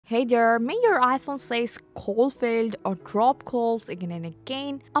Hey there, may your iPhone says call failed or drop calls again and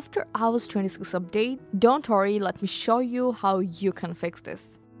again after iOS 26 update? Don't worry, let me show you how you can fix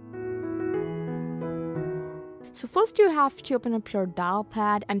this. So first you have to open up your dial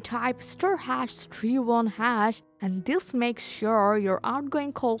pad and type *#31# and this makes sure your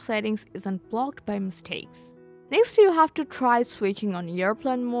outgoing call settings isn't blocked by mistakes. Next you have to try switching on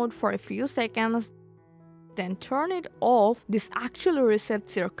airplane mode for a few seconds. Then turn it off. This actually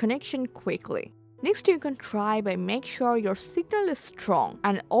resets your connection quickly. Next you can try by make sure your signal is strong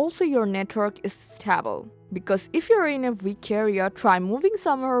and also your network is stable. Because if you're in a weak area, try moving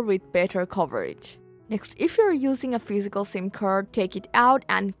somewhere with better coverage. Next, if you're using a physical SIM card, take it out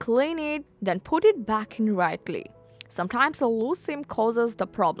and clean it, then put it back in rightly. Sometimes a loose SIM causes the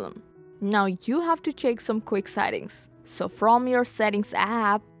problem. Now you have to check some quick settings. So from your settings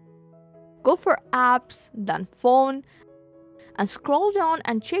app, go for apps, then phone, and scroll down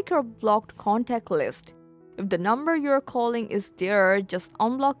and check your blocked contact list. If the number you're calling is there, just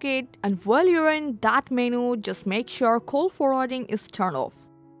unblock it, and while you're in that menu, just make sure call forwarding is turned off.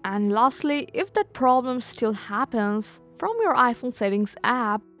 And lastly, if that problem still happens, from your iPhone settings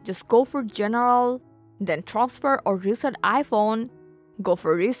app, just go for general, then transfer or reset iPhone, go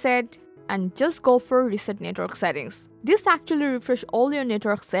for reset, and just go for reset network settings. This actually refresh all your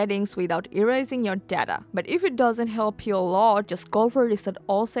network settings without erasing your data. But if it doesn't help you a lot, just go for reset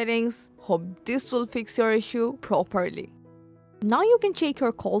all settings. Hope this will fix your issue properly. Now you can check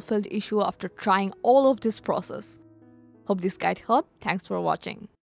your call failed issue after trying all of this process. Hope this guide helped. Thanks for watching.